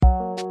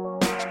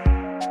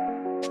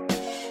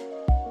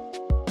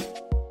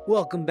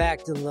Welcome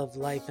back to Love,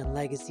 Life, and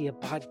Legacy, a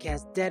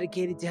podcast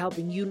dedicated to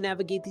helping you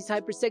navigate these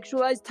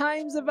hypersexualized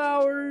times of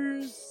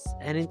ours.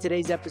 And in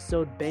today's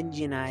episode,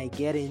 Benji and I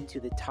get into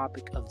the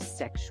topic of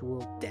sexual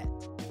debt.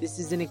 This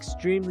is an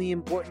extremely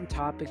important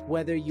topic,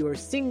 whether you're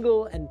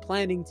single and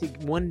planning to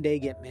one day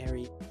get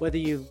married, whether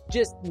you've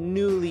just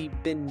newly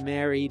been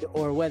married,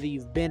 or whether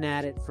you've been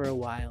at it for a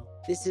while.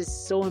 This is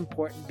so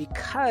important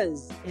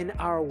because in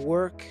our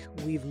work,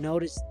 we've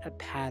noticed a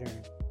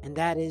pattern. And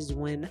that is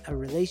when a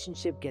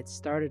relationship gets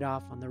started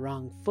off on the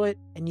wrong foot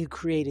and you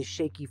create a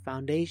shaky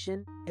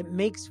foundation, it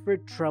makes for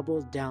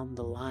trouble down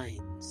the line.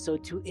 So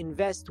to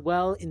invest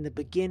well in the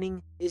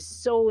beginning is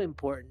so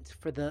important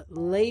for the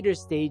later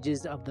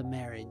stages of the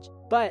marriage.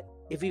 But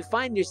if you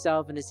find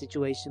yourself in a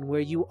situation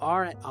where you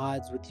are at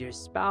odds with your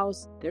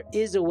spouse, there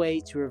is a way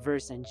to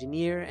reverse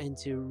engineer and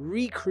to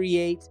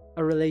recreate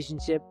a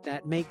relationship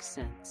that makes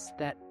sense,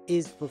 that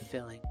is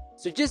fulfilling.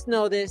 So just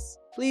know this.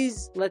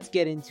 Please, let's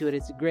get into it.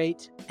 It's a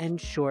great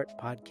and short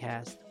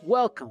podcast.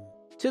 Welcome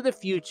to the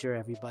future,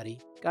 everybody.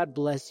 God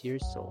bless your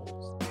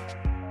souls.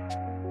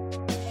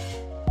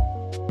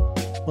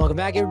 Welcome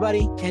back,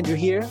 everybody. Andrew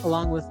here,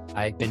 along with...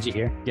 Hi, Benji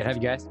here. Good to have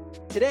you guys.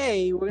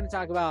 Today, we're going to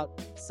talk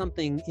about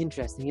something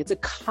interesting. It's a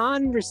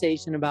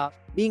conversation about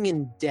being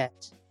in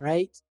debt,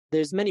 right?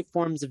 There's many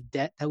forms of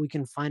debt that we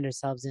can find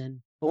ourselves in.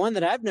 But one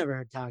that I've never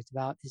heard talked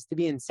about is to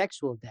be in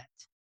sexual debt.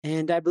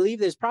 And I believe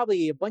there's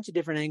probably a bunch of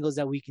different angles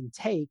that we can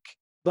take.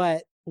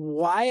 But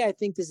why I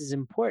think this is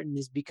important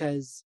is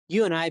because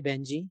you and I,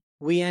 Benji,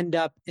 we end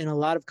up in a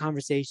lot of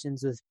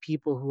conversations with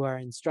people who are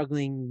in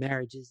struggling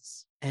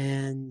marriages.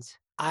 And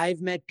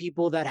I've met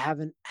people that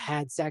haven't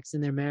had sex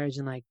in their marriage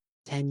in like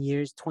 10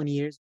 years, 20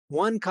 years.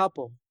 One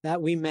couple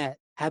that we met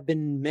have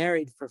been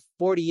married for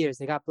 40 years.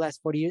 They got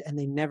blessed 40 years and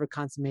they never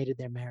consummated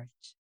their marriage.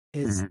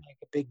 It's like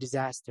a big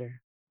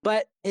disaster.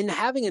 But in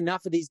having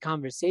enough of these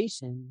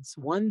conversations,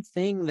 one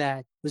thing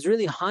that was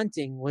really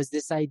haunting was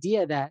this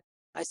idea that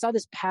I saw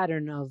this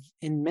pattern of,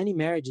 in many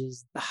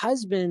marriages, the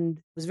husband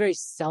was very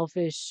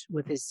selfish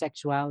with his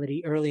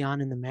sexuality early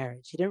on in the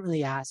marriage. He didn't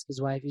really ask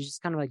his wife. He was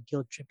just kind of like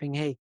guilt tripping.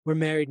 Hey, we're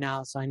married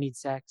now, so I need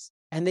sex.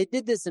 And they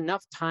did this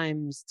enough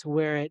times to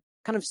where it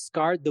kind of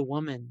scarred the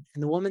woman.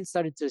 And the woman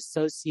started to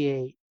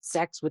associate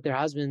sex with their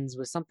husbands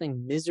with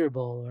something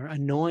miserable or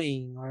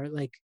annoying or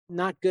like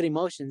not good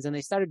emotions. And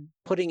they started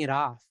putting it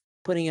off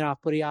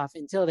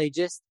until they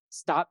just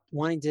stopped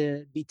wanting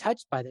to be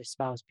touched by their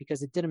spouse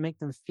because it didn't make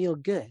them feel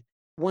good.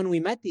 When we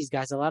met these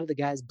guys, a lot of the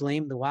guys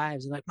blamed the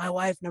wives and like, my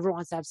wife never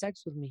wants to have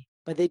sex with me.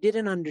 But they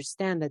didn't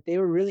understand that they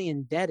were really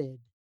indebted.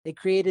 They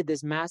created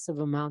this massive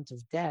amount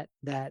of debt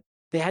that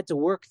they had to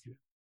work through.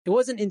 It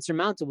wasn't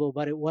insurmountable,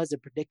 but it was a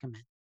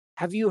predicament.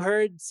 Have you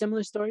heard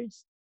similar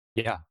stories?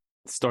 Yeah.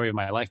 Story of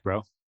my life,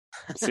 bro.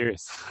 I'm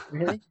serious.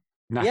 Really?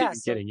 Not yeah, even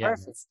so kidding.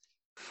 Perfect.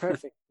 Yeah.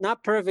 Perfect.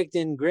 Not perfect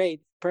and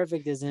great.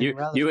 Perfect is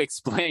irrelevant. You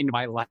explained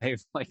my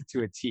life like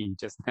to a T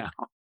just now.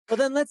 Well,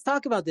 then let's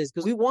talk about this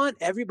because we want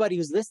everybody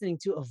who's listening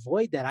to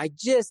avoid that. I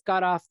just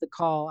got off the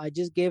call. I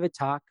just gave a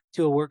talk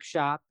to a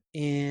workshop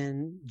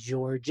in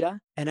Georgia,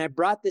 and I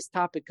brought this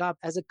topic up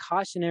as a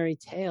cautionary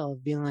tale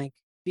of being like,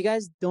 if you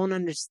guys don't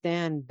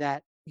understand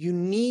that you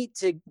need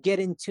to get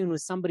in tune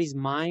with somebody's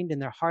mind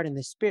and their heart and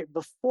their spirit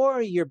before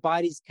your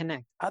bodies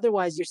connect.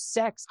 Otherwise, your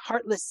sex,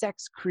 heartless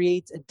sex,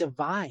 creates a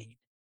divide.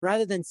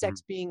 Rather than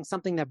sex being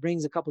something that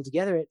brings a couple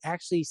together, it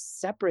actually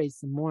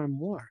separates them more and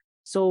more.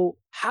 So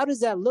how does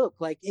that look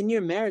like in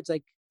your marriage?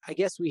 Like, I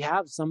guess we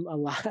have a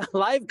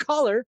live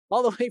caller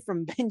all the way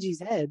from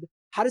Benji's head.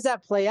 How does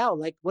that play out?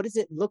 Like, what does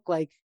it look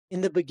like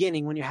in the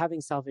beginning when you're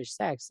having selfish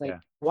sex? Like,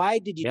 why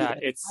did you do that?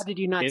 How did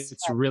you not?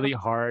 It's really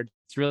hard.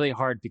 It's really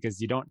hard because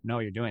you don't know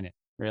you're doing it,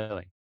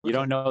 really. You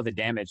don't know the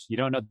damage. You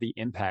don't know the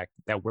impact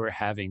that we're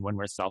having when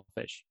we're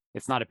selfish.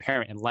 It's not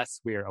apparent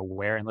unless we're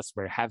aware, unless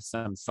we have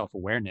some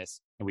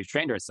self-awareness and we've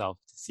trained ourselves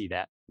to see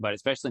that. But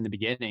especially in the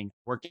beginning,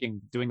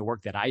 doing the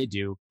work that I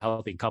do,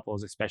 helping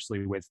couples,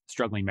 especially with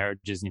struggling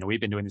marriages,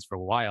 we've been doing this for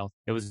a while.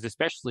 It was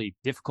especially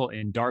difficult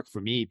and dark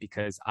for me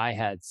because I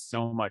had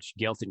so much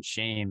guilt and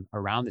shame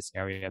around this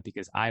area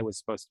because I was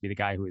supposed to be the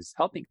guy who was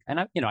helping. And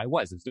I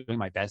was doing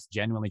my best,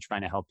 genuinely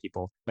trying to help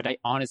people. But I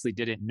honestly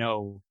didn't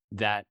know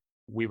that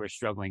we were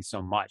struggling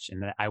so much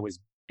and that I was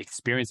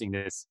experiencing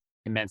this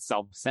immense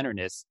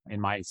self-centeredness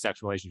in my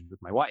sexual relationship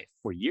with my wife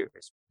for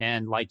years.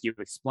 And like you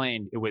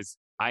explained,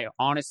 I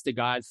honest to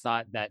God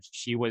thought that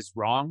she was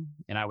wrong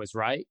and I was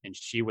right, and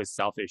she was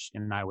selfish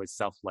and I was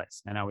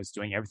selfless, and I was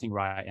doing everything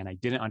right. And I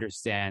didn't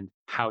understand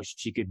how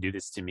she could do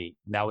this to me.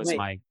 That was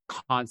my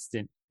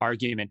constant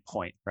argument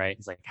point, right?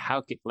 It's like,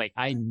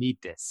 I need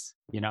this.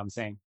 You know what I'm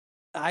saying?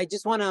 I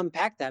just want to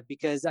unpack that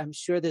because I'm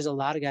sure there's a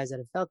lot of guys that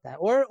have felt that,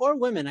 or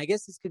women. I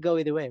guess this could go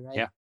either way, right?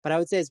 Yeah. But I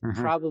would say it's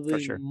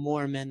probably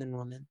more men than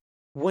women.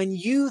 When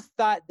you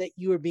thought that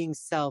you were being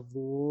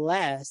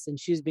selfless and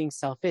she was being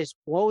selfish,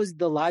 what was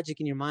the logic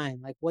in your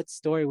mind? Like, what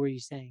story were you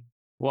saying?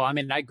 Well,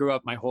 I grew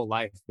up my whole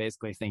life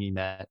basically thinking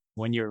that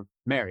when you're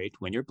married,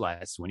 when you're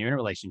blessed, when you're in a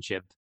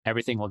relationship,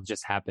 everything will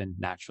just happen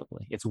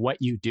naturally. It's what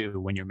you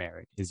do when you're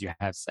married is you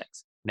have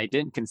sex. And I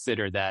didn't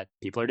consider that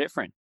people are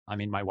different. I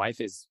mean, my wife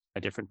is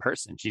a different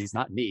person. She's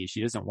not me.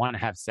 She doesn't want to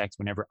have sex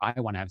whenever I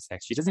want to have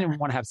sex. She doesn't even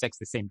want to have sex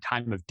the same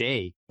time of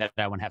day that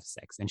I want to have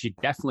sex. And she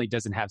definitely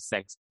doesn't have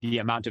sex the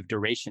amount of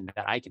duration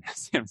that I can have.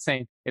 See what I'm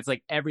saying? It's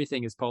like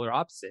everything is polar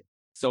opposite.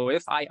 So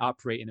if I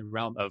operate in the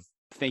realm of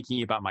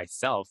thinking about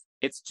myself,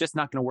 it's just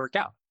not going to work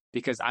out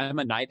because I'm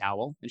a night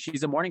owl and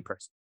she's a morning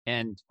person.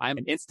 And I'm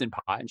an instant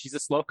pot and she's a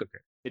slow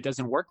cooker. It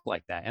doesn't work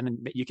like that.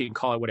 And you can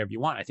call it whatever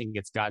you want. I think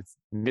it's God's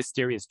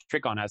mysterious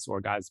trick on us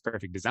or God's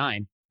perfect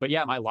design. But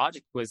yeah, my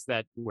logic was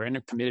that we're in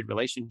a committed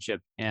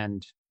relationship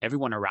and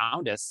everyone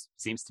around us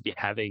seems to be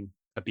having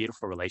a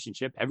beautiful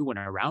relationship. Everyone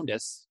around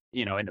us,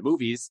 in the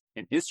movies,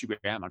 in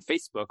Instagram, on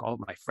Facebook, all of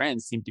my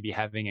friends seem to be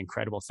having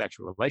incredible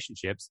sexual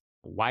relationships.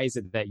 Why is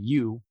it that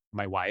you,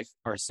 my wife,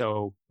 are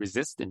so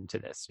resistant to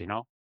this,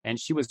 And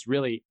she was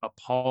really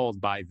appalled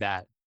by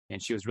that.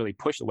 And she was really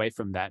pushed away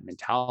from that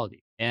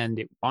mentality. And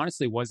it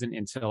honestly wasn't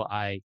until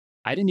I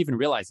didn't even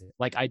realize it.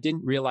 Like I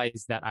didn't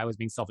realize that I was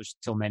being selfish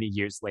until many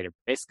years later.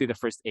 Basically the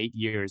first 8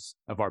 years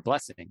of our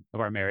blessing,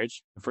 of our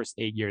marriage, the first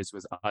 8 years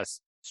was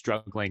us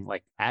struggling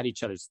like at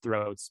each other's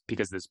throats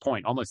because of this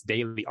point, almost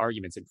daily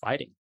arguments and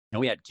fighting. And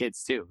we had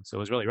kids too. So it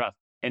was really rough.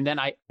 And then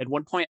at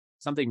one point,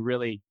 something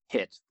really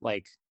hit,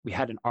 like we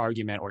had an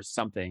argument or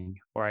something,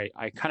 or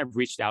I kind of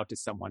reached out to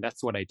someone.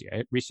 That's what I do.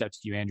 I reached out to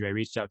you, Andrew. I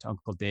reached out to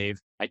Uncle Dave.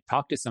 I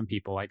talked to some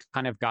people. I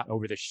kind of got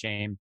over the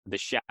shame, the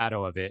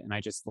shadow of it. And I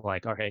just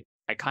like, okay,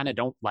 I kind of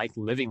don't like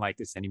living like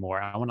this anymore.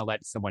 I want to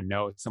let someone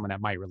know, someone that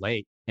might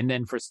relate. And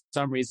then for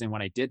some reason,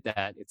 when I did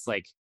that, it's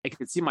like, I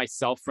could see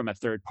myself from a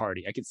third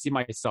party. I could see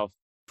myself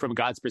from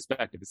God's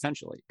perspective,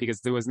 essentially, because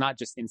it was not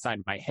just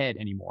inside my head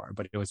anymore,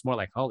 but it was more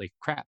like, holy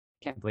crap.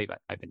 Can't believe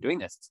I've been doing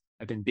this.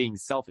 I've been being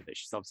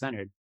selfish,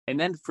 self-centered. And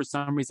then for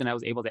some reason, I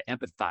was able to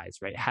empathize,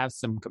 right? Have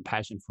some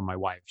compassion for my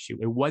wife.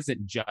 It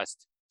wasn't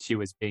just she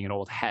was being an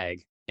old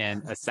hag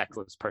and a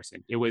sexless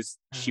person. It was,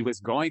 she was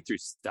going through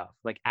stuff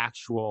like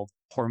actual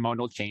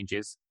hormonal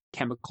changes,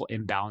 chemical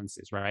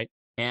imbalances, right?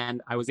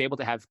 And I was able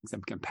to have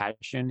some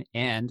compassion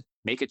and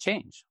make a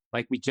change.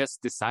 Like we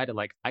just decided,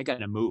 like, I got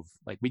to move.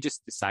 Like we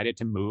just decided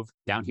to move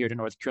down here to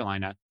North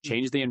Carolina,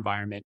 change the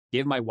environment,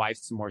 give my wife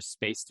some more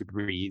space to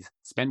breathe,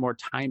 spend more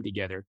time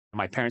together.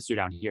 My parents are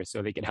down here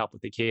so they could help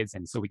with the kids.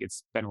 And so we could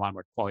spend a lot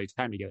more quality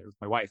time together with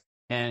my wife.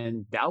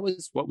 And that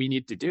was what we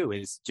needed to do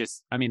is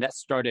just, that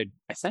started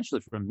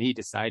essentially from me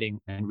deciding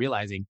and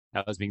realizing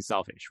that I was being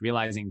selfish,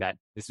 realizing that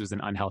this was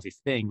an unhealthy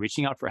thing,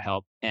 reaching out for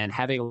help and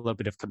having a little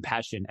bit of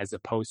compassion as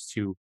opposed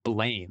to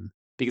blame.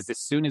 Because as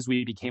soon as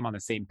we became on the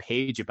same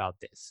page about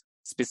this,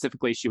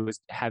 specifically, she was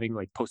having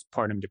like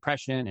postpartum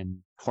depression and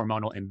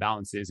hormonal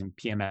imbalances and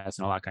PMS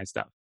and all that kind of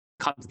stuff.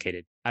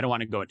 Complicated. I don't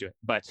want to go into it,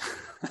 but,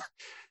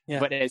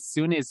 but as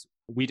soon as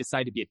we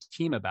decide to be a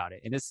team about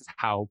it, and this is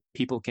how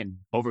people can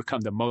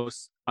overcome the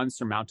most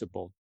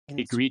unsurmountable,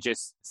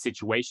 egregious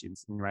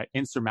situations, right?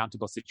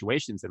 Insurmountable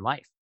situations in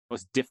life.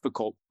 Most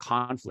difficult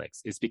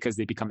conflicts is because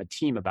they become a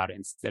team about it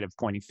instead of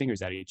pointing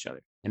fingers at each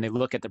other. And they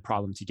look at the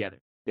problem together.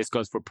 This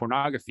goes for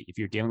pornography. If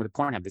you're dealing with a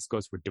Pornhub, this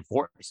goes for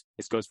divorce.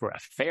 This goes for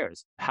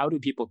affairs. How do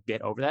people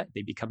get over that?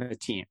 They become a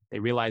team. They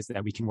realize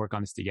that we can work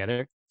on this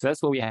together. So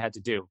that's what we had to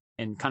do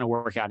and kind of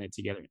work on it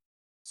together.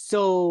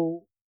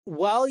 So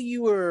while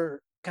you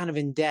were kind of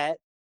in debt,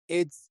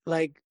 it's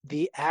like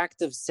the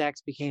act of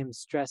sex became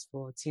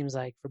stressful, it seems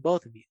like, for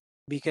both of you,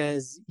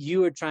 because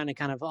you were trying to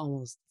kind of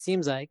almost, it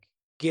seems like,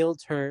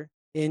 guilt her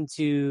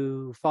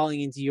into falling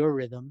into your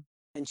rhythm.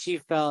 And she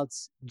felt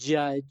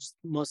judged,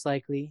 most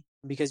likely,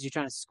 because you're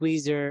trying to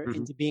squeeze her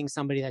into being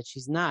somebody that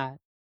she's not.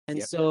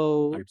 And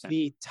so 100%.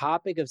 The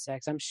topic of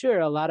sex, I'm sure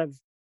a lot of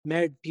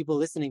married people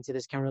listening to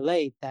this can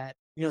relate that,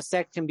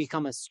 sex can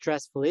become a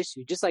stressful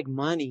issue, just like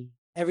money.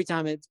 Every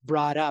time it's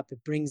brought up,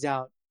 it brings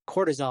out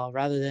cortisol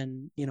rather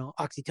than,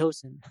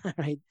 oxytocin,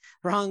 right?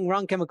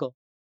 Wrong chemical.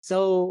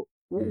 So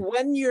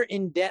when you're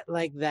in debt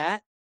like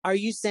that, are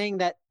you saying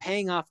that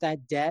paying off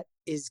that debt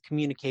is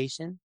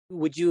communication?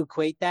 Would you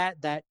equate that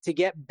to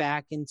get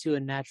back into a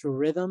natural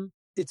rhythm,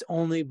 it's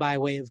only by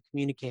way of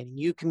communicating?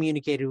 You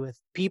communicated with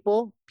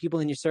people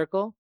in your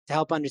circle to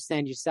help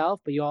understand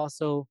yourself, but you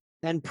also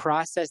then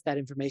processed that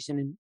information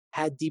and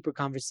had deeper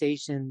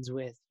conversations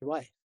with your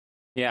wife.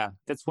 Yeah,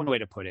 that's one way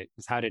to put it,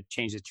 is how to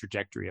change the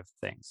trajectory of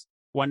things.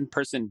 One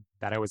person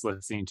that I was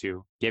listening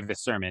to gave a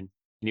sermon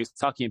and he was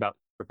talking about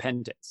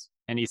repentance.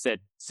 And he said,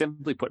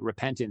 simply put,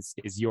 repentance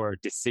is your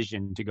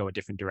decision to go a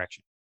different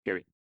direction,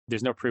 period.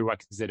 There's no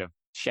prerequisite of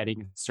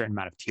shedding a certain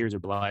amount of tears or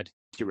blood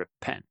to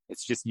repent.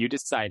 It's just you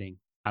deciding,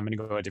 I'm going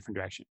to go a different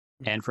direction.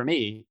 And for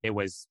me, it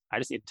was, I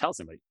just need to tell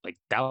somebody, like,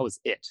 that was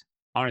it.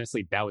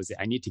 Honestly, that was it.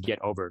 I need to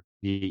get over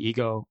the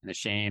ego and the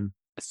shame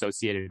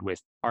associated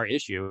with our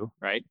issue,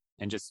 right?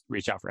 And just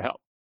reach out for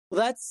help.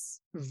 Well, that's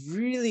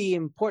really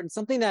important.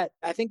 Something that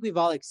I think we've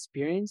all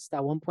experienced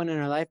at one point in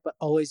our life, but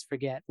always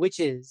forget, which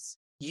is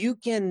you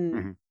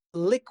can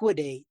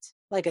liquidate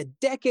like a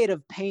decade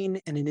of pain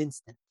in an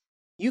instant.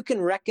 You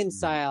can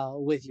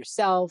reconcile with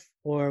yourself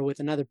or with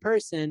another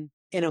person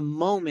in a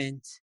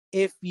moment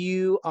if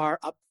you are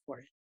up for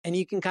it. and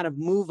you can kind of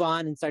move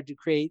on and start to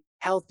create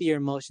healthier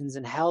emotions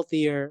and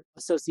healthier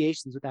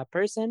associations with that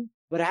person.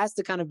 But it has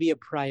to kind of be a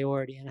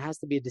priority and it has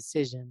to be a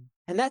decision.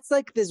 And that's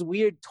like this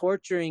weird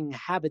torturing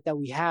habit that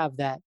we have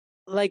that,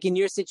 like in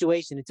your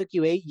situation, it took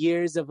you 8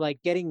 years of like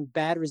getting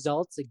bad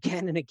results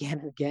again and again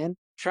and again,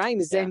 trying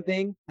the Yeah. same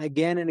thing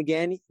again and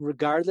again,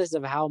 regardless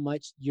of how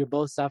much you're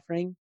both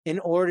suffering, in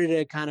order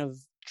to kind of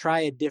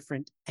try a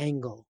different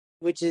angle.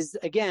 Which is,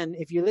 again,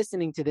 if you're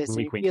listening to this and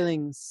Wink, you're wink.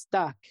 feeling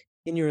stuck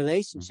in your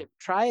relationship,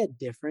 try a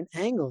different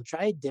angle,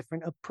 try a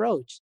different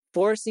approach.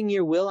 Forcing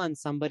your will on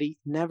somebody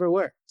never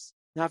works,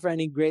 not for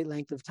any great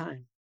length of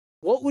time.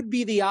 What would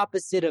be the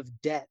opposite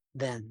of debt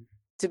then?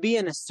 To be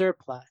in a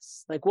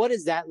surplus, like what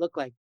does that look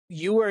like?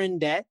 You were in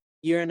debt,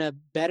 you're in a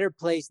better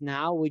place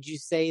now. Would you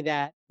say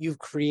that you've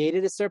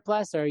created a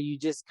surplus, or are you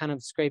just kind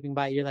of scraping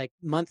by? You're like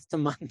month to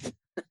month,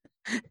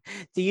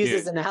 to use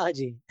this Dude,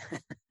 analogy.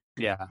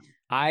 yeah.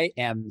 I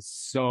am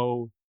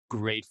so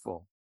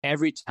grateful.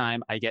 Every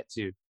time I get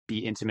to be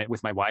intimate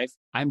with my wife,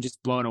 I'm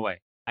just blown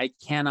away. I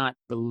cannot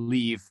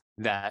believe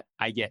that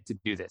I get to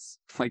do this.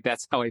 Like,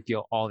 that's how I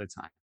feel all the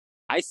time.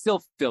 I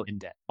still feel in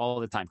debt all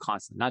the time,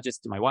 constantly, not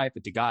just to my wife,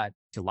 but to God,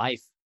 to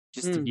life,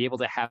 just to Mm, be able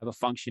to have a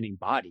functioning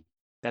body.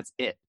 That's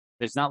it.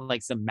 There's not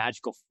like some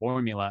magical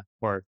formula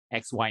or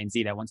X, Y, and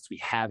Z that once we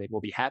have it,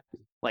 we'll be happy.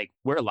 Like,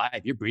 we're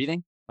alive, you're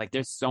breathing. Like,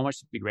 there's so much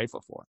to be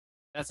grateful for.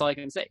 That's all I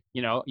can say.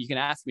 You know, you can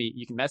ask me,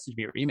 you can message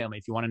me or email me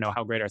if you want to know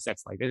how great our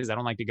sex life is. I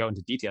don't like to go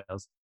into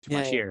details too yeah,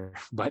 much yeah. here,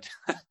 but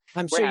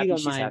I'm we're sure you happy. don't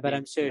She's mind, but happy,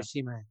 I'm sure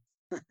she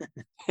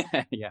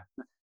might. yeah.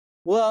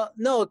 Well,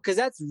 no, because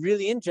that's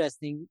really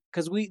interesting.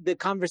 Because the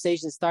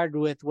conversation started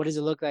with what does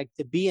it look like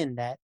to be in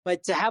debt,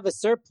 but to have a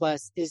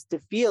surplus is to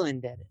feel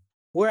indebted.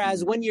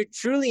 Whereas Mm, when you're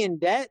truly in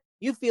debt,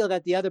 you feel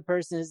that the other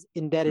person is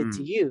indebted to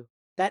mm, you.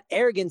 That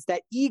arrogance,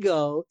 that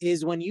ego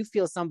is when you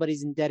feel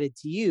somebody's indebted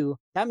to you,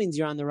 that means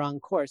you're on the wrong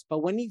course. But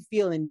when you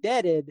feel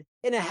indebted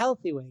in a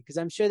healthy way, because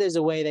I'm sure there's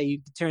a way that you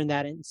can turn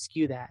that and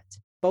skew that.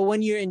 But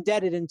when you're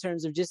indebted in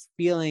terms of just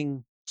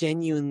feeling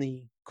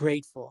genuinely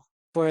grateful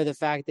for the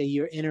fact that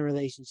you're in a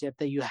relationship,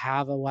 that you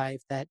have a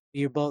wife, that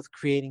you're both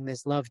creating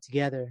this love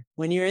together.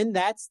 When you're in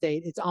that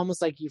state, it's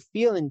almost like you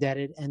feel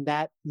indebted, and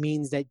that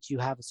means that you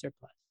have a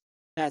surplus.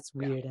 That's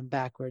yeah. weird and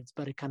backwards,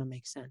 but it kind of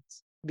makes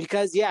sense.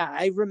 Because, yeah,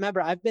 I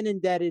remember I've been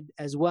indebted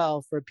as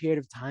well for a period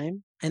of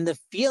time. And the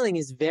feeling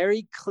is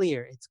very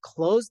clear. It's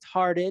closed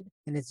hearted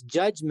and it's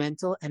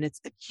judgmental and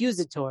it's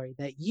accusatory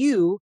that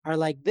you are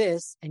like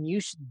this and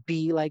you should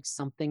be like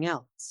something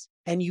else.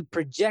 And you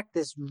project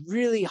this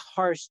really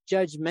harsh,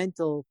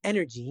 judgmental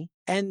energy,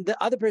 and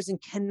the other person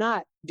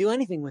cannot do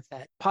anything with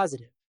that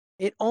positive.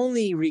 It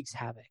only wreaks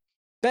havoc.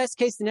 Best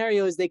case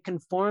scenario is they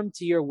conform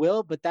to your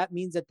will, but that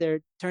means that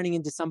they're turning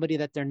into somebody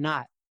that they're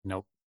not,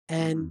 Nope.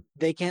 and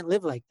they can't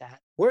live like that.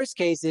 Worst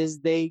case is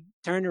they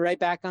turn it right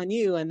back on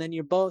you, and then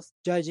you're both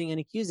judging and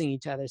accusing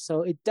each other.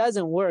 So it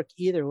doesn't work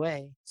either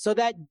way. So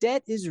that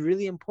debt is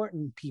really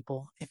important,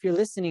 people. If you're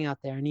listening out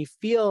there and you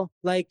feel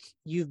like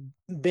you've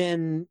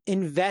been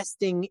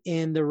investing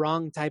in the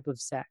wrong type of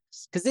sex,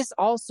 because this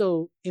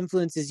also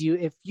influences you.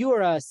 If you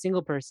are a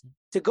single person,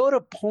 to go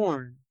to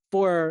porn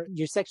for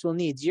your sexual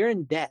needs, you're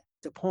in debt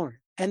to porn.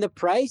 And the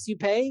price you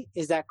pay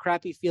is that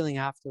crappy feeling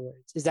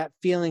afterwards, is that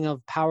feeling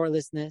of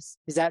powerlessness,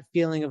 is that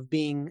feeling of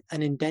being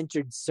an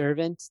indentured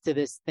servant to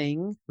this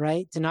thing,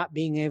 right? To not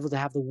being able to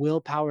have the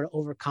willpower to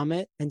overcome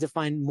it and to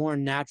find more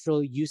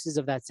natural uses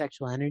of that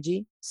sexual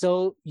energy.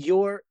 So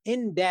you're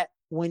in debt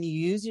when you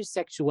use your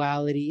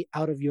sexuality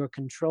out of your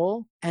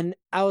control and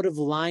out of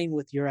line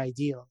with your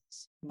ideals.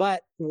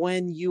 But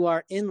when you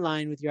are in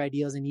line with your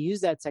ideals and you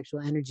use that sexual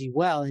energy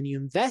well and you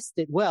invest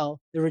it well,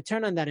 the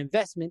return on that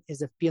investment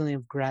is a feeling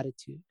of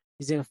gratitude,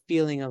 is a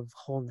feeling of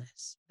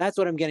wholeness. That's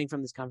what I'm getting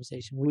from this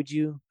conversation. Would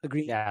you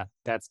agree? Yeah,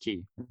 that's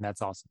key.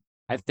 That's awesome.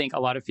 I think a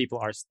lot of people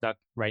are stuck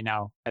right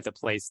now at the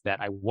place that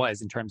I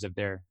was in terms of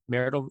their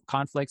marital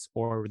conflicts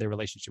or their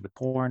relationship with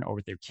porn or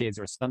with their kids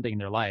or something in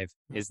their life,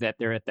 is that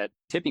they're at that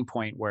tipping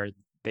point where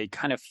they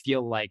kind of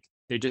feel like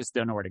they just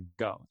don't know where to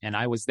go. And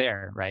I was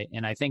there, right?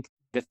 And I think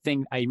the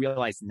thing I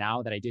realize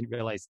now that I didn't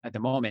realize at the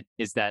moment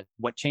is that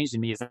what changed in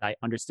me is that I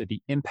understood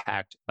the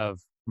impact of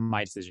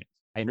my decisions.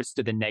 I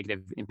understood the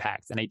negative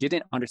impacts, and I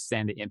didn't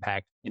understand the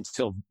impact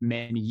until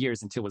many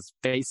years, until it was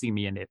facing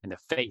me in the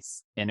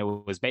face. And it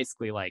was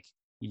basically like,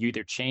 you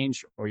either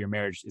change or your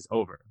marriage is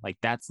over. Like,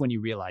 that's when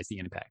you realize the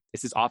impact.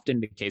 This is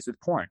often the case with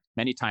porn.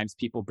 Many times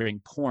people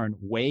bring porn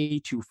way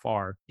too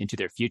far into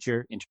their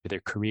future, into their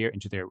career,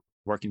 into their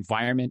work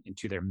environment,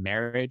 into their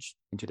marriage,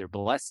 into their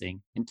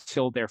blessing,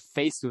 until they're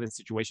faced with a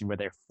situation where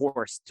they're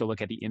forced to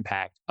look at the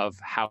impact of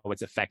how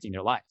it's affecting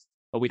their lives.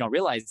 What we don't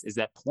realize is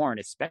that porn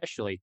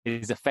especially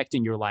is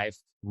affecting your life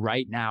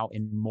right now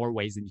in more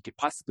ways than you could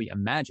possibly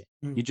imagine.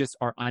 You just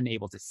are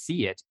unable to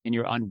see it, and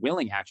you're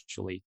unwilling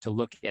actually to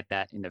look at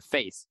that in the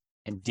face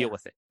and deal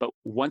with it. But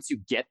once you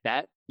get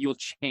that, you'll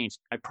change.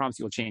 I promise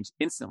you'll change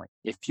instantly.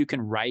 If you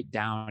can write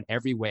down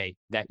every way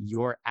that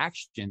your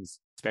actions,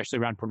 especially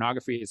around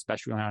pornography,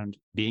 especially around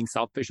being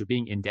selfish or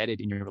being indebted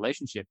in your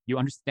relationship, you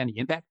understand the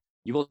impact.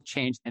 You will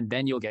change, and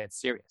then you'll get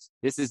serious.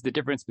 This is the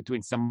difference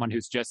between someone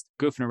who's just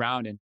goofing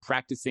around and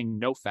practicing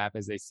nofap,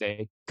 as they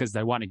say, because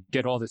they want to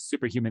get all this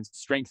superhuman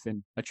strength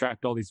and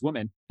attract all these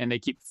women, and they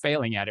keep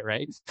failing at it,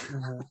 right?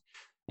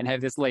 And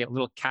have this like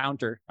little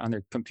counter on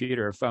their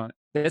computer or phone.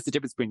 That's the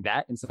difference between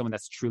that and someone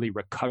that's truly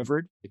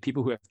recovered. The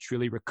people who have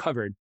truly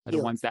recovered are the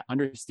ones that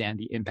understand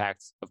the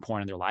impacts of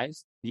porn in their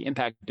lives, the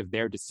impact of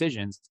their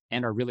decisions,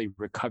 and are really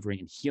recovering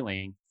and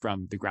healing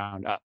from the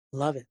ground up.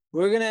 Love it.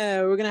 We're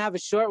gonna have a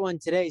short one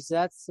today, so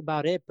that's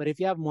about it. But if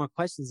you have more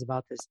questions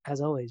about this, as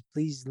always,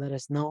 please let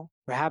us know.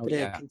 We're happy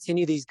to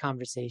continue these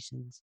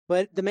conversations.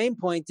 But the main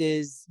point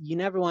is you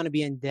never want to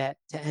be in debt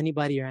to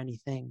anybody or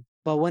anything.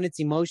 But when it's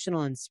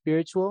emotional and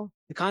spiritual,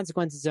 the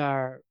consequences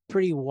are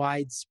pretty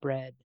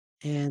widespread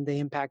and they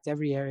impact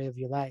every area of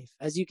your life.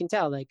 As you can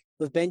tell, like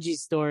with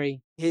Benji's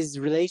story, his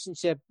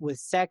relationship with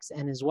sex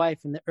and his wife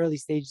in the early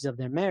stages of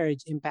their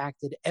marriage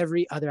impacted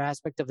every other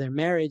aspect of their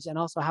marriage and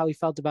also how he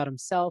felt about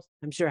himself.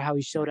 I'm sure how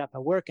he showed up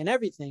at work and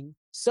everything.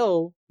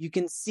 So you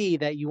can see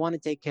that you want to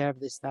take care of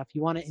this stuff.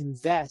 You want to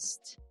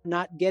invest,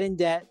 not get in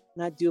debt,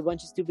 not do a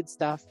bunch of stupid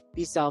stuff,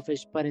 be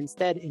selfish, but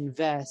instead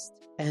invest,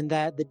 and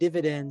that the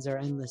dividends are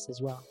endless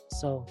as well.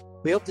 So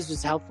we hope this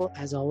was helpful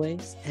as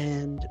always,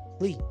 and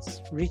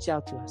please reach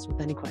out to us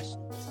with any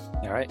questions.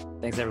 All right.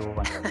 Thanks,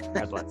 everyone.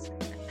 God bless.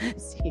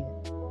 See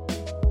you.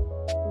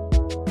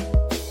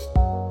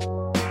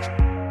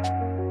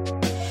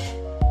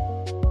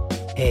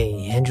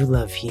 Hey, Andrew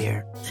Love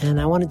here, and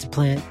I wanted to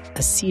plant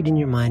a seed in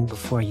your mind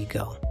before you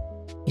go.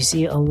 You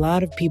see, a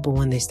lot of people,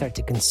 when they start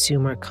to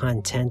consume our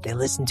content, they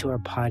listen to our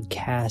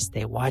podcast,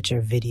 they watch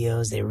our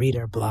videos, they read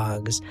our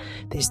blogs,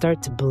 they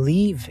start to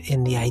believe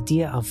in the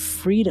idea of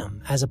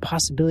freedom as a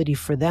possibility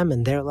for them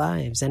and their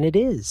lives. And it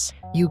is.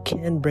 You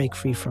can break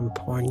free from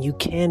porn. You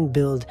can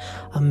build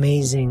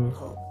amazing,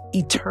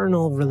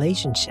 eternal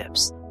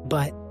relationships.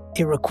 But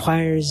it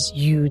requires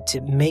you to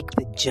make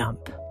the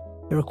jump.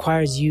 It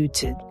requires you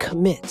to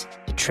commit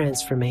to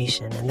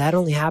transformation. And that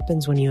only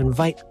happens when you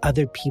invite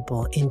other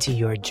people into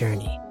your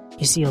journey.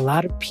 You see, a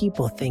lot of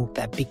people think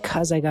that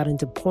because I got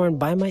into porn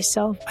by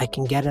myself, I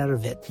can get out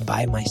of it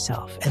by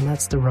myself. And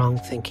that's the wrong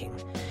thinking.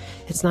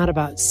 It's not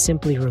about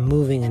simply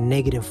removing a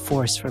negative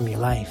force from your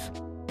life.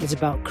 It's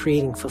about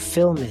creating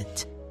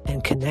fulfillment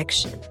and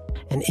connection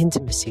and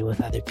intimacy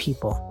with other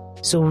people.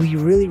 So we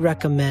really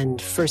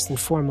recommend, first and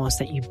foremost,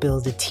 that you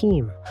build a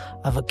team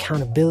of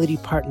accountability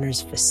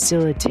partners,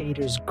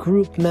 facilitators,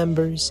 group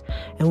members,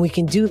 and we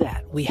can do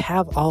that. We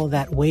have all of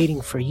that waiting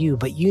for you,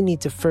 but you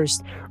need to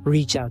first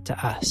reach out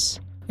to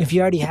us. If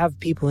you already have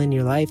people in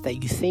your life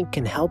that you think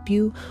can help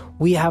you,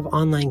 we have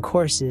online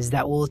courses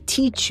that will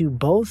teach you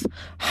both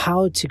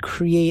how to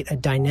create a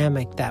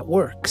dynamic that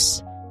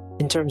works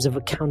in terms of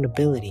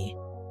accountability.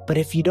 But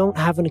if you don't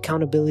have an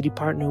accountability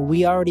partner,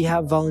 we already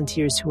have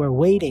volunteers who are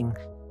waiting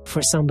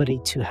for somebody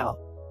to help.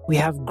 We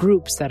have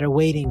groups that are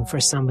waiting for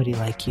somebody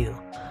like you.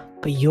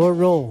 But your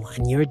role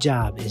and your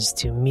job is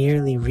to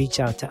merely reach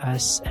out to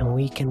us, and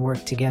we can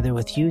work together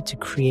with you to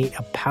create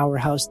a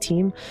powerhouse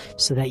team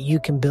so that you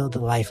can build the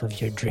life of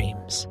your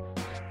dreams.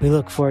 We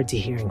look forward to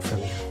hearing from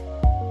you.